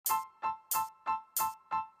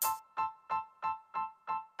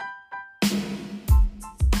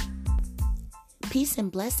Peace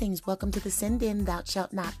and blessings. Welcome to the Send In, Thou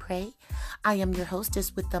Shalt Not Pray. I am your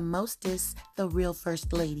hostess with the mostest, the real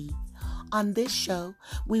First Lady. On this show,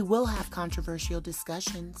 we will have controversial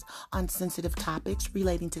discussions on sensitive topics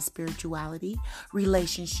relating to spirituality,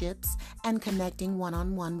 relationships, and connecting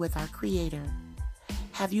one-on-one with our Creator.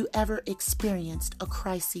 Have you ever experienced a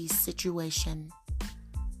crisis situation?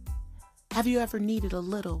 Have you ever needed a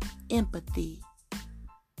little empathy?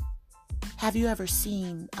 Have you ever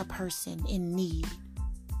seen a person in need?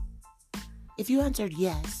 If you answered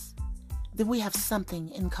yes, then we have something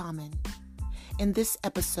in common. In this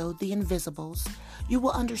episode, The Invisibles, you will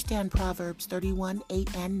understand Proverbs 31,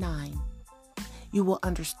 8, and 9. You will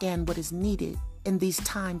understand what is needed in these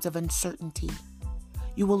times of uncertainty.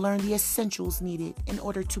 You will learn the essentials needed in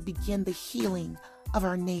order to begin the healing of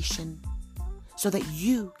our nation so that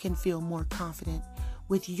you can feel more confident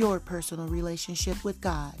with your personal relationship with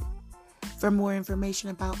God. For more information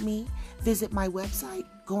about me, visit my website,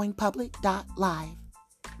 goingpublic.live.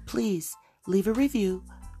 Please leave a review,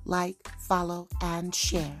 like, follow, and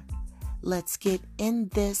share. Let's get in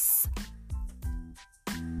this.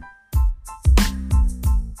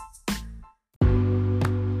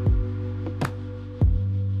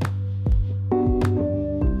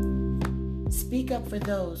 Speak up for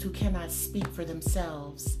those who cannot speak for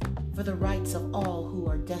themselves, for the rights of all who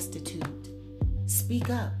are destitute. Speak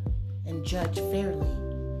up and judge fairly.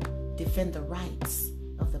 Defend the rights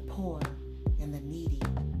of the poor and the needy.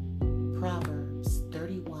 Proverbs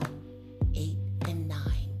 31, 8, and 9.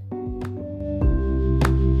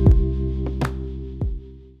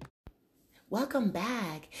 Welcome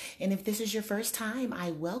back. And if this is your first time, I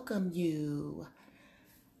welcome you.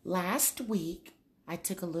 Last week, I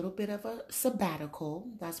took a little bit of a sabbatical.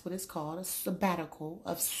 That's what it's called, a sabbatical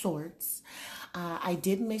of sorts. I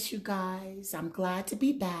did miss you guys. I'm glad to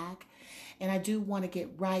be back. And I do want to get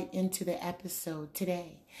right into the episode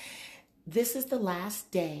today. This is the last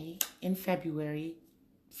day in February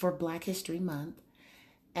for Black History Month.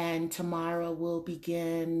 And tomorrow will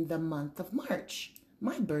begin the month of March,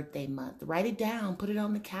 my birthday month. Write it down, put it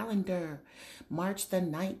on the calendar, March the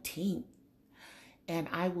 19th. And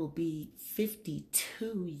I will be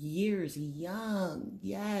 52 years young.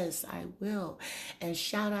 Yes, I will. And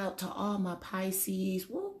shout out to all my Pisces.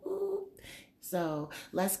 Woo, woo. So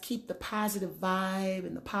let's keep the positive vibe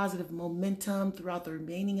and the positive momentum throughout the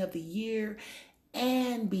remaining of the year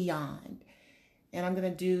and beyond. And I'm going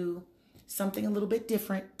to do something a little bit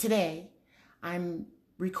different today. I'm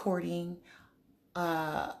recording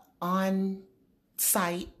on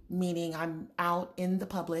site, meaning I'm out in the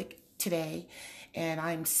public today, and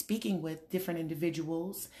I'm speaking with different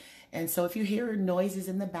individuals. And so if you hear noises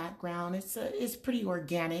in the background, it's pretty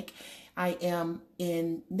organic. I am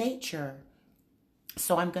in nature.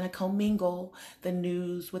 So I'm going to commingle the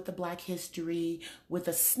news with the Black history with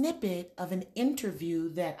a snippet of an interview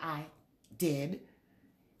that I did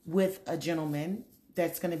with a gentleman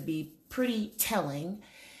that's going to be pretty telling.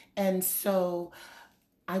 And so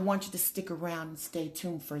I want you to stick around and stay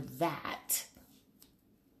tuned for that.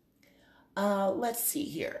 Let's see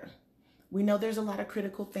here. We know there's a lot of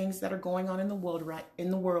critical things that are going on in the world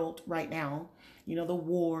right now. You know, the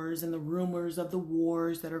wars and the rumors of the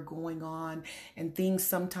wars that are going on, and things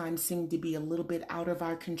sometimes seem to be a little bit out of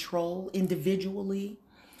our control individually.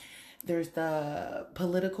 There's the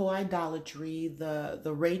political idolatry, the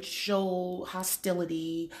racial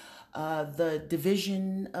hostility, the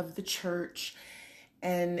division of the church.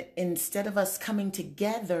 And instead of us coming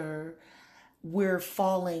together, we're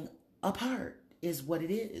falling apart is what it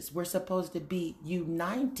is. We're supposed to be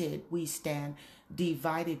united, we stand.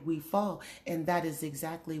 Divided, we fall. And that is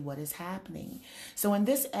exactly what is happening. So in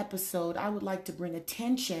this episode, I would like to bring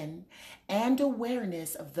attention and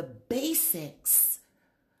awareness of the basics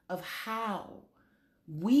of how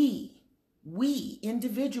we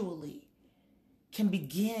individually can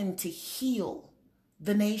begin to heal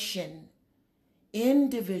the nation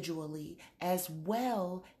individually as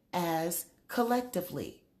well as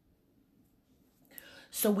collectively.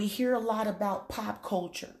 So we hear a lot about pop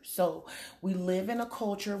culture. So we live in a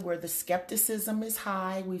culture where the skepticism is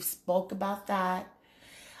high. We've spoke about that.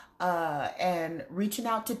 And reaching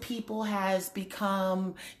out to people has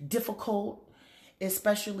become difficult,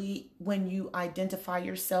 especially when you identify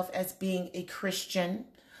yourself as being a Christian.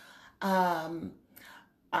 I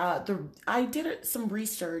did some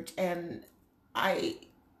research and I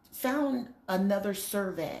found another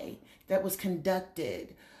survey that was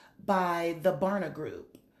conducted by the Barna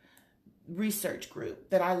Group, research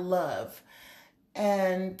group that I love.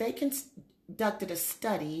 And they conducted a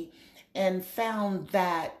study and found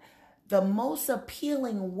that the most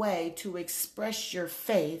appealing way to express your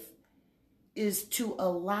faith is to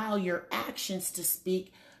allow your actions to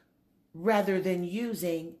speak rather than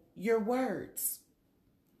using your words.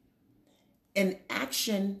 An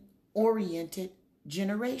action-oriented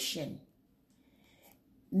generation.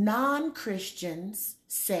 Non-Christians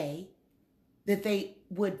say that they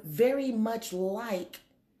would very much like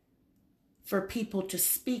for people to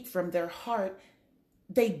speak from their heart.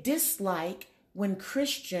 They dislike when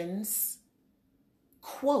Christians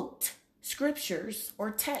quote scriptures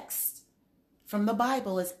or texts from the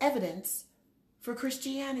Bible as evidence for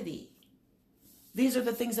Christianity. These are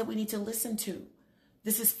the things that we need to listen to.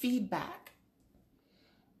 This is feedback.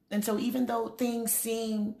 And so even though things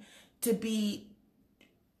seem to be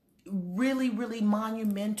really, really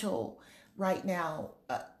monumental right now,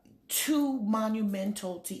 too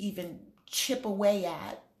monumental to even chip away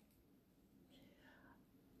at,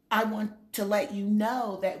 I want to let you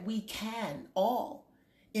know that we can all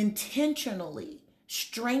intentionally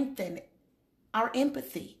strengthen our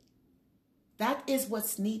empathy. That is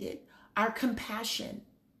what's needed. Our compassion.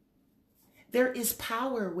 There is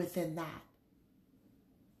power within that.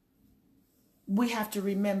 We have to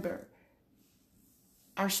remember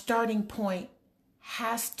our starting point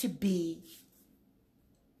has to be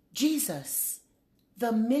Jesus,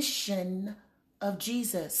 the mission of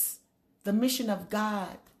Jesus, the mission of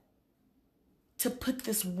God to put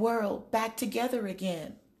this world back together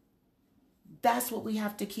again. That's what we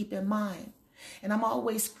have to keep in mind. And I'm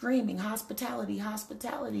always screaming hospitality,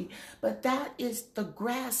 hospitality, but that is the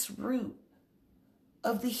grassroots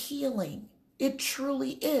of the healing. It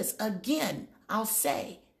truly is. Again, I'll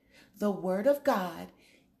say the Word of God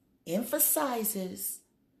emphasizes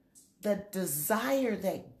the desire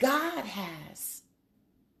that God has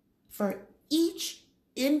for each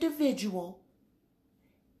individual,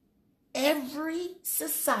 every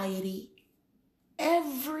society,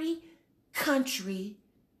 every country,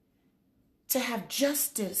 to have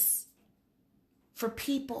justice for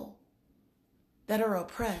people that are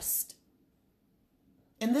oppressed.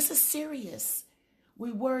 And this is serious.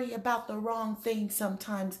 We worry about the wrong thing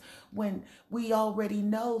sometimes when we already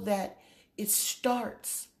know that it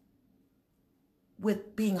starts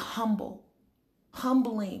with being humble,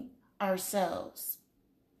 humbling ourselves.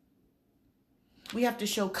 We have to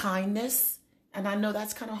show kindness. And I know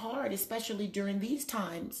that's kind of hard, especially during these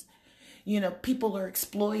times. You know, people are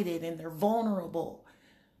exploited and they're vulnerable.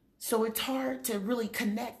 So it's hard to really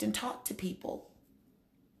connect and talk to people.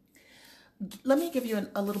 Let me give you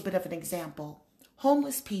a little bit of an example.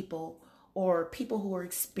 Homeless people or people who are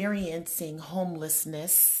experiencing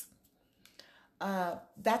homelessness,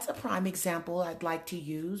 that's a prime example I'd like to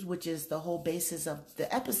use, which is the whole basis of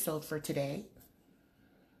the episode for today.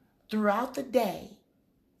 Throughout the day,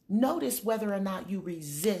 notice whether or not you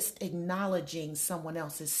resist acknowledging someone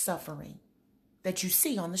else's suffering that you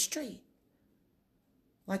see on the street,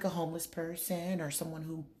 like a homeless person or someone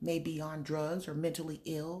who may be on drugs or mentally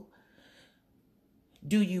ill.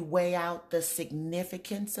 Do you weigh out the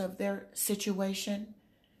significance of their situation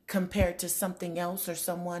compared to something else or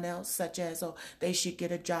someone else, such as, oh, they should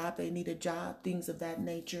get a job, they need a job, things of that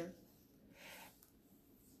nature?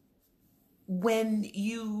 When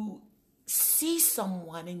you see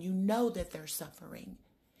someone and you know that they're suffering,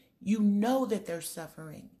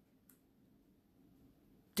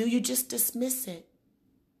 do you just dismiss it?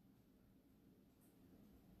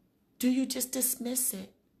 Do you just dismiss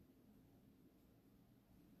it?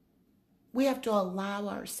 We have to allow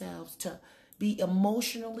ourselves to be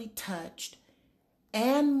emotionally touched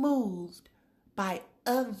and moved by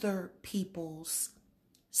other people's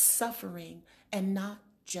suffering and not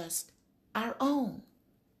just our own.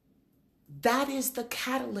 That is the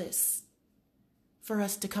catalyst for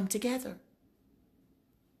us to come together.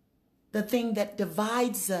 The thing that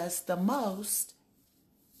divides us the most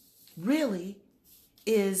really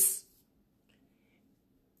is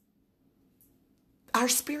our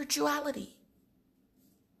spirituality.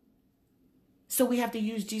 So we have to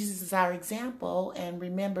use Jesus as our example and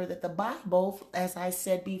remember that the Bible, as I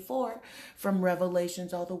said before, from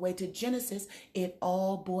Revelations all the way to Genesis, it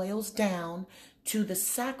all boils down to the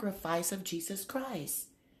sacrifice of Jesus Christ.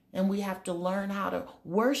 And we have to learn how to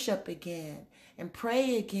worship again and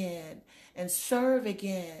pray again and serve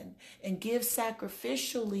again and give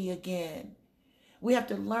sacrificially again. We have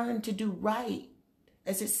to learn to do right,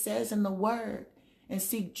 as it says in the Word, and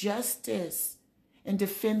seek justice and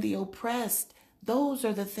defend the oppressed. Those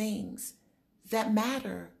are the things that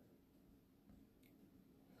matter.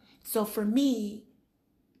 So for me,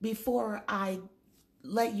 before I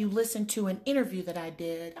let you listen to an interview that I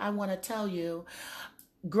did, I want to tell you,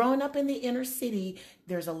 growing up in the inner city,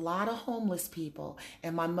 there's a lot of homeless people.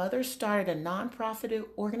 And my mother started a nonprofit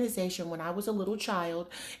organization when I was a little child,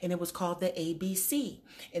 and it was called the ABC.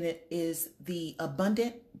 And it is the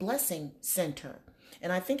Abundant Blessing Center.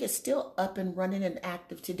 And I think it's still up and running and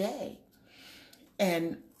active today.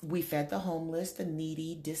 And we fed the homeless, the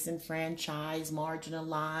needy, disenfranchised,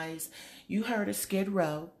 marginalized. You heard of Skid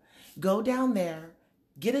Row. Go down there,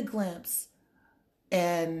 get a glimpse,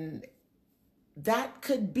 and that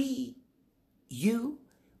could be you,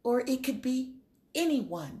 or it could be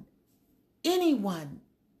anyone. Anyone.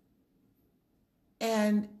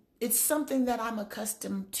 And it's something that I'm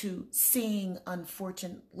accustomed to seeing,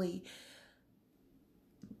 unfortunately.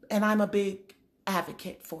 And I'm a big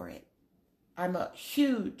advocate for it. I'm a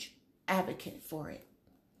huge advocate for it.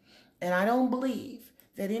 And I don't believe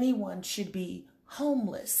that anyone should be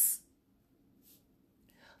homeless.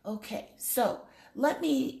 Okay, so let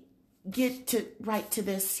me get right to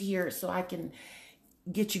this here so I can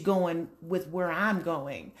get you going with where I'm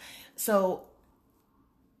going. So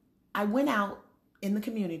I went out in the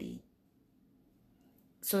community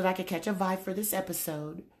so that I could catch a vibe for this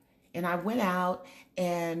episode. And I went out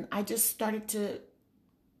and I just started to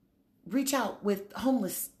reach out with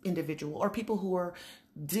homeless individuals or people who are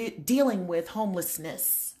dealing with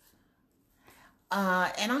homelessness.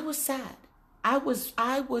 And I was sad. I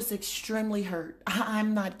was extremely hurt.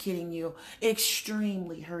 I'm not kidding you.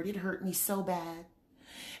 Extremely hurt. It hurt me so bad.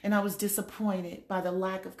 And I was disappointed by the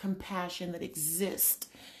lack of compassion that exists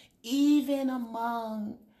even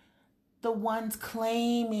among the ones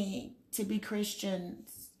claiming to be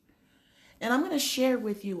Christians. And I'm going to share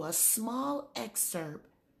with you a small excerpt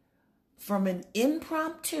from an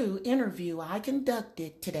impromptu interview I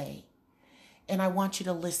conducted today. And I want you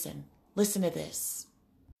to listen. Listen to this.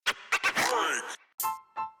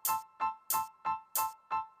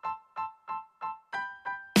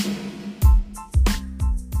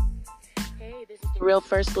 Hey, this is the Real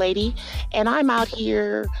First Lady, and I'm out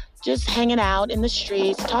here just hanging out in the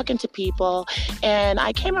streets, talking to people, and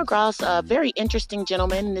I came across a very interesting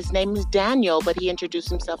gentleman, and his name is Daniel, but he introduced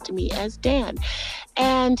himself to me as Dan.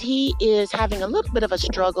 And he is having a little bit of a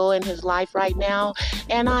struggle in his life right now,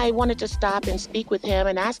 and I wanted to stop and speak with him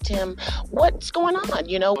and ask him what's going on,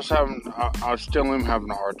 you know. I still am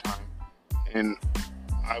having a hard time, and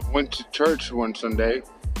I went to church one Sunday,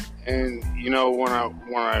 and you know when I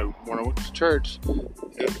went to church,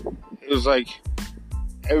 it was like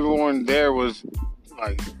everyone there was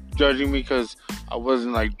like judging me because I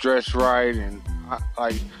wasn't like dressed right, and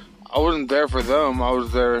I wasn't there for them. I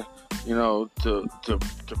was there, you know, to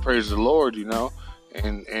praise the Lord, you know,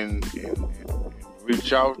 and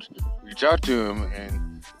reach out to Him,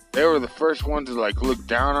 and they were the first ones to like look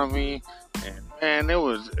down on me, and man, it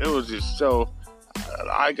was just so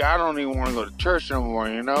I don't even want to go to church no more,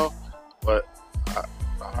 you know, but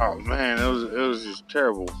oh man, it was just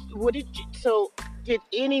terrible. Did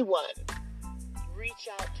anyone reach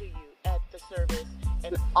out to you at the service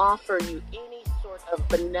and offer you any sort of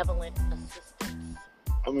benevolent assistance?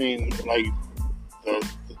 I mean, like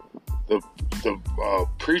the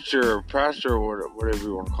preacher or pastor or whatever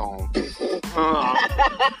you want to call him.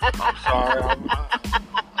 I'm sorry.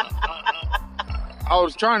 I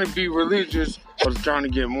was trying to be religious. I was trying to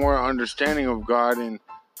get more understanding of God, and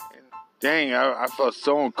dang, I felt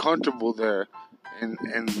so uncomfortable there, and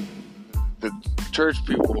the church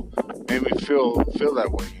people made me feel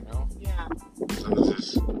that way, you know? Yeah. So it's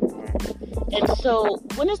just, and so,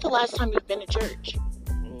 when is the last time you've been to church?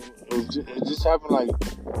 It just happened like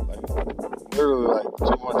literally like 2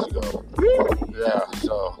 months ago. Really? Yeah,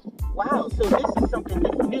 so. Wow, so this is something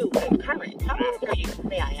that's new and current. How old are you,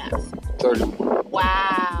 may I ask? 31.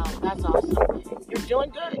 Wow, that's awesome. You're doing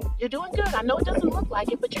good. You're doing good. I know it doesn't look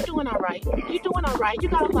like it, but you're doing all right. You're doing all right. You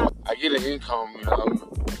got a lot. I get an income, you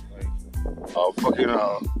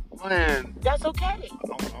know, man. That's okay.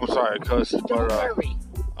 I'm sorry, cuz. Don't worry.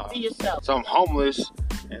 Be yourself. So I'm homeless,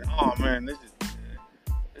 and oh man, this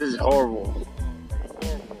is horrible.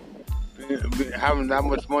 Having that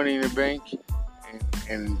much money in the bank,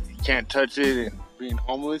 and you can't touch it, and being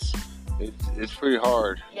homeless, it's pretty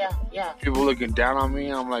hard. Yeah. People looking down on me,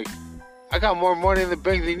 and I'm like, I got more money in the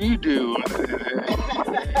bank than you do.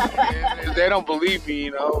 And they don't believe me,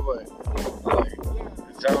 you know, but like,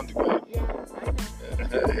 it sounds good. Yeah,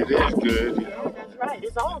 it is good, you know. That's right.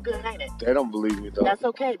 It's all good, ain't it? They don't believe me, though. That's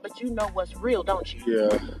okay, but you know what's real, don't you?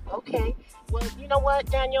 Yeah. Okay. Well, you know what,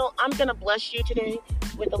 Daniel? I'm going to bless you today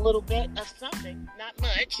with a little bit of something. Not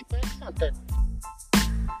much, but something.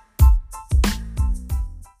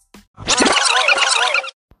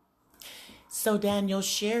 So Daniel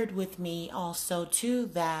shared with me also, too,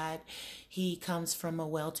 that He comes from a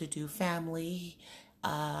well-to-do family.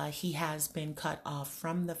 He has been cut off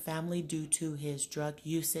from the family due to his drug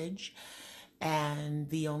usage. And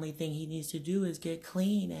the only thing he needs to do is get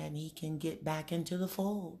clean and he can get back into the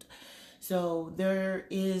fold. So there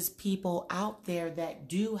is people out there that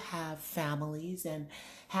do have families and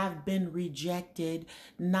have been rejected,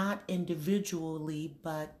 not individually,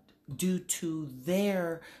 but due to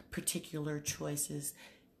their particular choices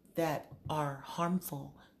that are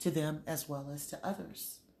harmful to them as well as to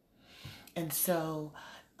others. And so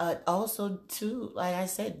also too, like I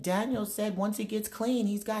said, Daniel said once he gets clean,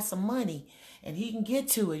 he's got some money and he can get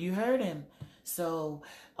to it. You heard him. So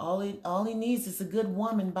all he needs is a good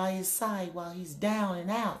woman by his side while he's down and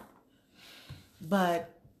out.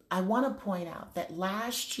 But I want to point out that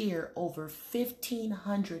last year, over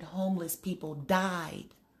 1,500 homeless people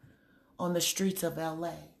died on the streets of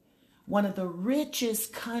LA, one of the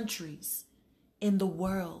richest countries in the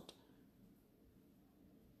world.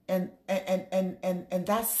 And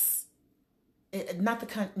that's not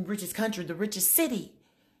the richest country, the richest city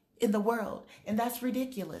in the world. And that's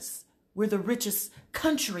ridiculous. We're the richest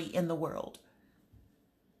country in the world.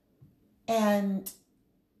 And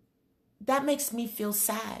that makes me feel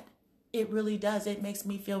sad. It really does. It makes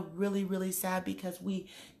me feel really, really sad because we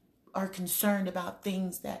are concerned about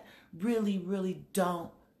things that really, really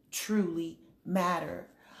don't truly matter.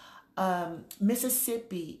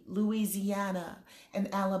 Mississippi, Louisiana, and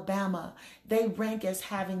Alabama, they rank as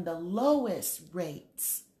having the lowest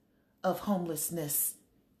rates of homelessness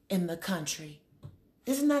in the country.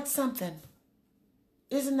 Isn't that something?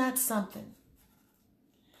 Isn't that something?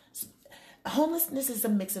 Homelessness is a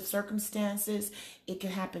mix of circumstances. It can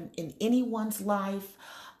happen in anyone's life.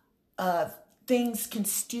 Things can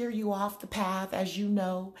steer you off the path, as you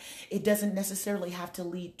know. It doesn't necessarily have to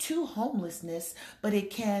lead to homelessness, but it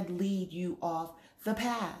can lead you off the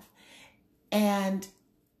path. And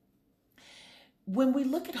when we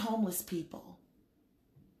look at homeless people,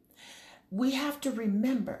 we have to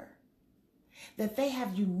remember that they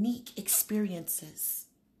have unique experiences,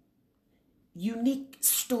 unique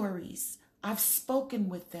stories. I've spoken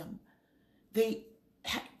with them. They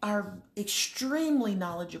are extremely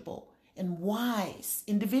knowledgeable and wise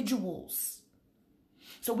individuals.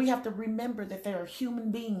 So we have to remember that they are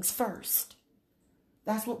human beings first.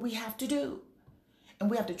 That's what we have to do.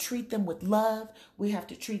 And we have to treat them with love. We have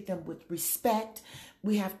to treat them with respect.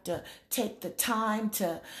 We have to take the time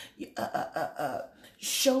to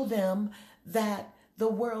show them that the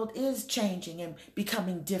world is changing and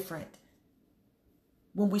becoming different.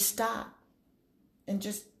 When we stop and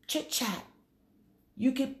just chit-chat,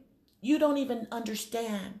 you don't even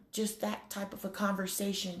understand just that type of a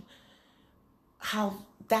conversation, how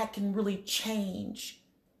that can really change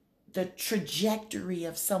the trajectory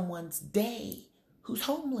of someone's day who's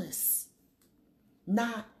homeless,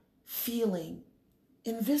 not feeling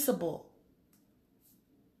invisible.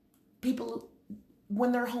 People,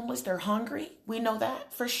 when they're homeless, they're hungry. We know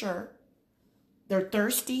that for sure. They're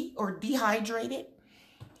thirsty or dehydrated.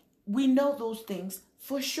 We know those things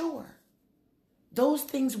for sure. Those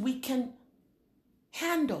things we can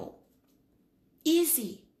handle.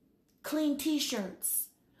 Easy. Clean t-shirts.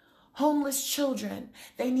 Homeless children,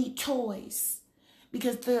 they need toys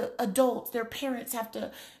because the adults, their parents, have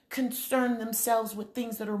to concern themselves with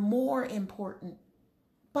things that are more important.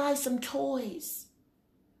 Buy some toys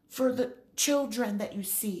for the children that you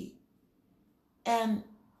see. And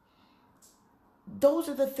those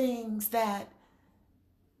are the things that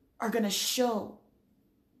are going to show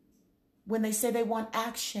when they say they want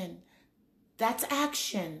action. That's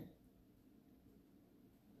action.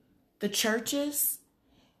 The churches,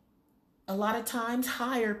 a lot of times,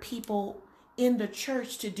 hire people in the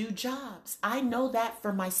church to do jobs. I know that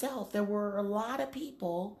for myself. There were a lot of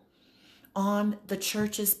people on the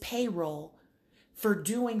church's payroll for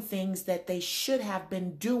doing things that they should have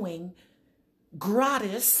been doing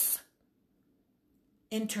gratis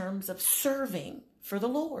in terms of serving for the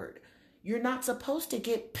Lord. You're not supposed to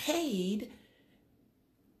get paid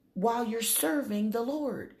while you're serving the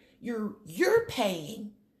Lord. You're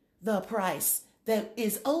paying the price that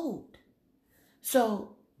is owed.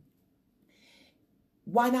 So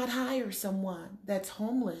why not hire someone that's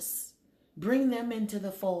homeless, bring them into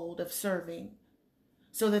the fold of serving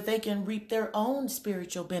so that they can reap their own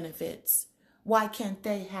spiritual benefits? Why can't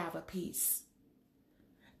they have a piece?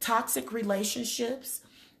 Toxic relationships,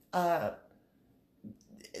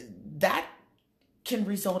 that can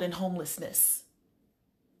result in homelessness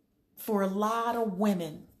for a lot of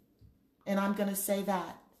women. And I'm going to say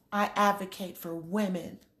that. I advocate for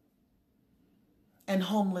women and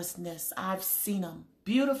homelessness. I've seen them.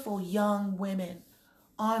 Beautiful young women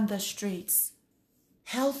on the streets,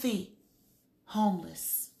 healthy,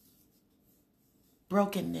 homeless,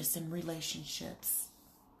 brokenness in relationships.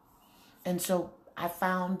 And so I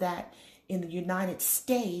found that in the United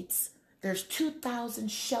States, there's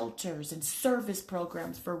 2,000 shelters and service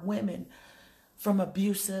programs for women from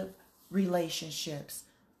abusive relationships.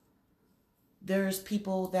 There's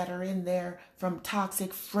people that are in there from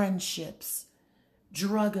toxic friendships,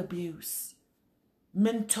 drug abuse,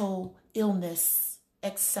 mental illness,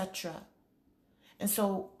 etc. And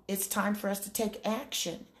so it's time for us to take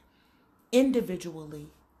action individually.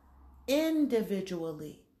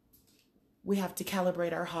 Individually. We have to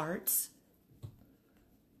calibrate our hearts,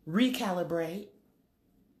 recalibrate,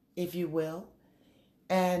 if you will,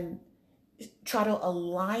 and try to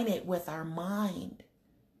align it with our mind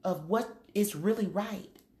of what is really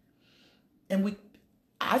right. And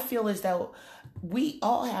I feel as though we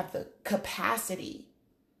all have the capacity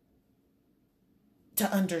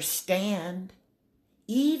to understand,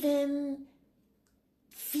 even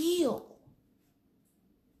feel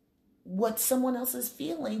what someone else is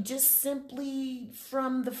feeling, just simply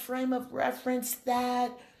from the frame of reference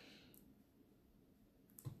that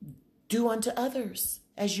do unto others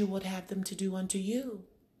as you would have them to do unto you.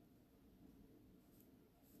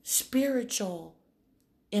 Spiritual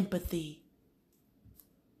empathy.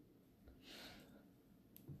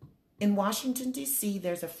 In Washington, D.C.,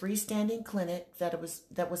 there's a freestanding clinic that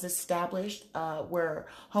was established where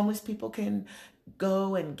homeless people can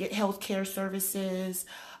go and get health care services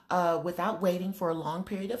without waiting for a long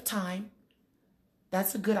period of time.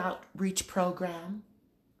 That's a good outreach program.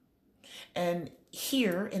 And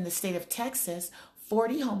here in the state of Texas,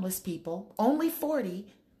 40 homeless people, only 40,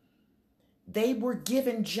 they were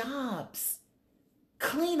given jobs,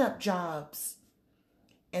 cleanup jobs.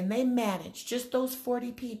 And they managed, just those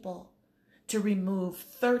 40 people, to remove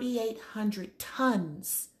 3,800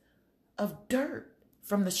 tons of dirt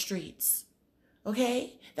from the streets.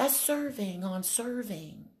 Okay? That's serving on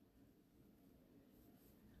serving.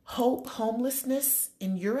 Hope Homelessness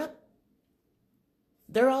in Europe,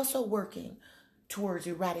 they're also working towards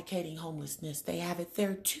eradicating homelessness. They have it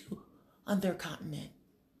there too on their continent.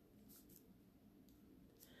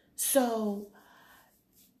 So,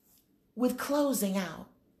 with closing out,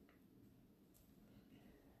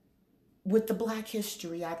 with the Black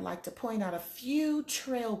history, I'd like to point out a few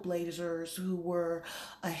trailblazers who were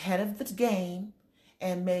ahead of the game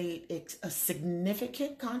and made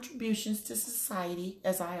significant contributions to society,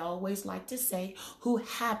 as I always like to say, who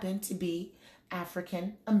happen to be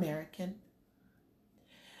African American.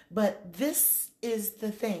 But this is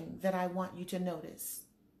the thing that I want you to notice.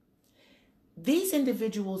 These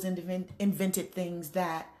individuals invented things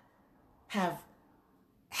that have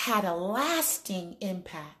had a lasting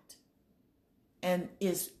impact and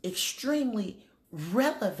is extremely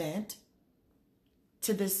relevant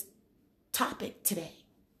to this topic today.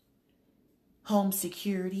 Home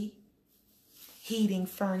security, heating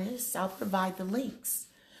furnace, I'll provide the links.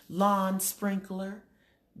 Lawn sprinkler,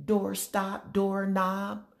 door stop, door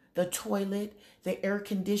knob, the toilet, the air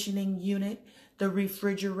conditioning unit, the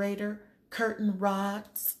refrigerator, curtain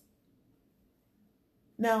rods.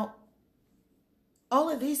 Now, all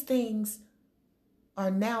of these things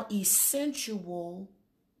are now essential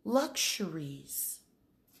luxuries.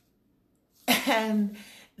 And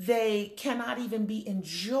they cannot even be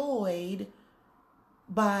enjoyed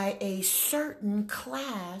by a certain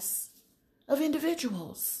class of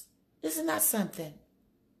individuals. Isn't that something?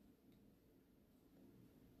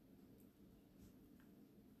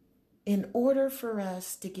 In order for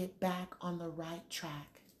us to get back on the right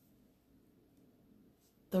track,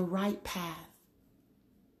 the right path,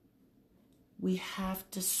 we have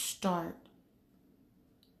to start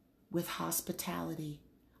with hospitality.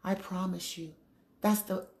 I promise you, that's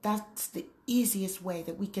the easiest way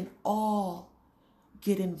that we can all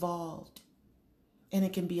get involved. And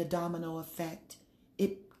it can be a domino effect.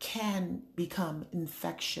 It can become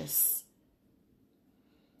infectious.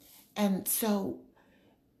 And so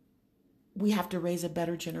we have to raise a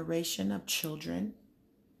better generation of children,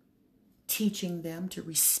 teaching them to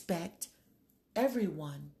respect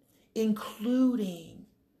everyone, including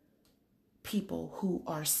people who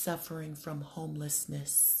are suffering from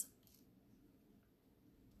homelessness.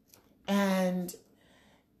 And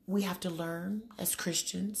we have to learn as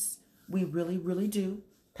Christians, we really, really do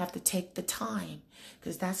have to take the time,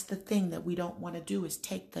 because that's the thing that we don't want to do, is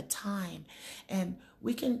take the time. And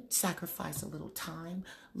we can sacrifice a little time.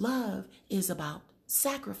 Love is about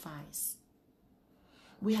sacrifice.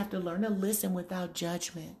 We have to learn to listen without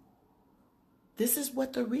judgment. This is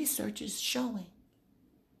what the research is showing.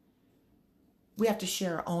 We have to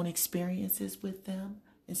share our own experiences with them,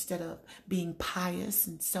 instead of being pious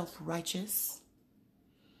and self-righteous.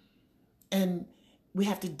 And we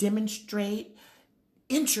have to demonstrate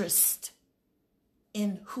interest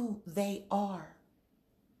in who they are,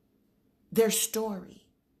 their story,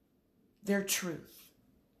 their truth.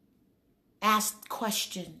 Ask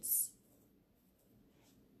questions.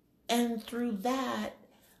 And through that,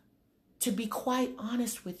 to be quite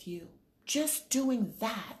honest with you, just doing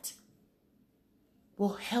that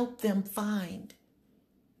will help them find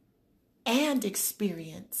and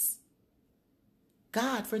experience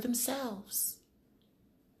God for themselves.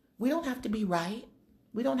 We don't have to be right.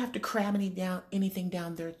 We don't have to cram anything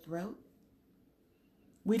down their throat.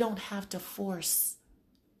 We don't have to force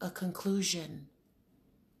a conclusion.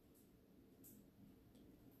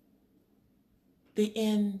 The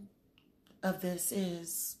end of this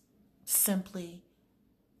is simply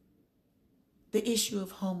the issue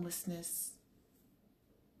of homelessness.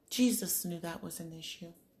 Jesus knew that was an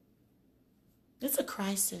issue. It's a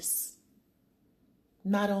crisis,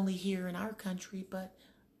 not only here in our country, but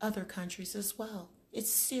other countries as well. It's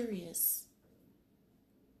serious.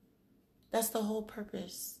 That's the whole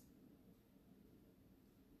purpose.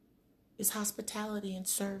 It's hospitality and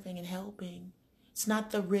serving and helping. It's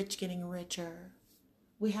not the rich getting richer.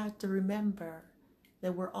 We have to remember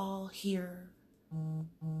that we're all here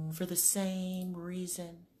for the same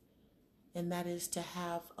reason, and that is to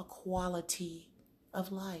have a quality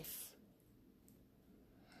of life.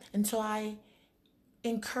 And so I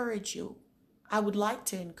would like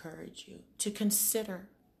to encourage you to consider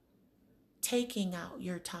taking out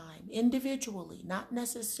your time individually, not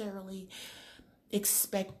necessarily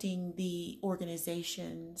expecting the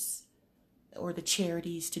organizations or the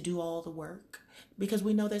charities to do all the work, because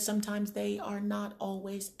we know that sometimes they are not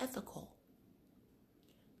always ethical.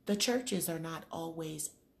 The churches are not always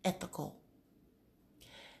ethical.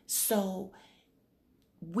 So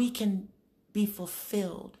we can be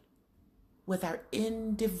fulfilled with our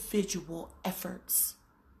individual efforts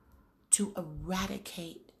to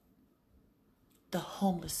eradicate the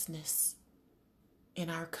homelessness in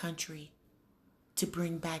our country, to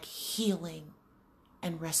bring back healing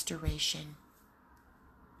and restoration.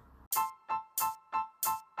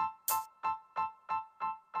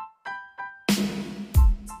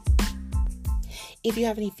 If you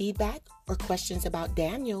have any feedback or questions about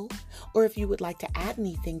Daniel, or if you would like to add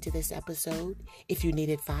anything to this episode, if you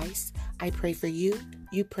need advice, I pray for you,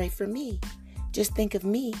 you pray for me. Just think of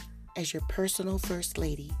me as your personal first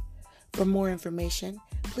lady. For more information,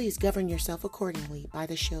 please govern yourself accordingly by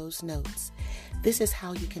the show's notes. This is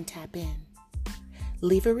how you can tap in.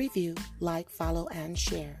 Leave a review, like, follow, and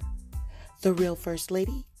share.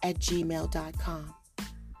 TheRealFirstLady@gmail.com.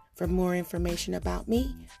 For more information about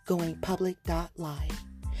me, goingpublic.live.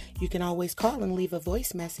 You can always call and leave a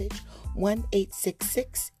voice message,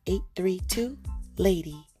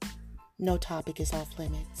 1-866-832-LADY. No topic is off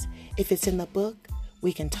limits. If it's in the book,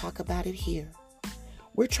 we can talk about it here.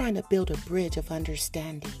 We're trying to build a bridge of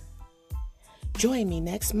understanding. Join me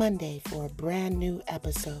next Monday for a brand new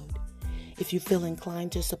episode. If you feel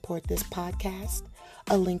inclined to support this podcast,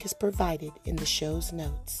 a link is provided in the show's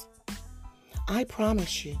notes. I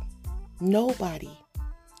promise you, nobody,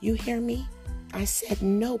 you hear me? I said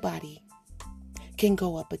nobody can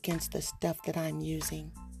go up against the stuff that I'm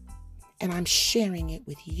using. And I'm sharing it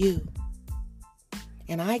with you.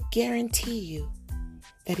 And I guarantee you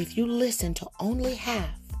that if you listen to only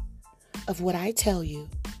half of what I tell you,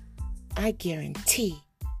 I guarantee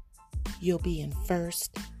you'll be in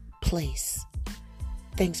first place.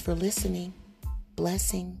 Thanks for listening.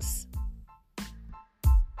 Blessings.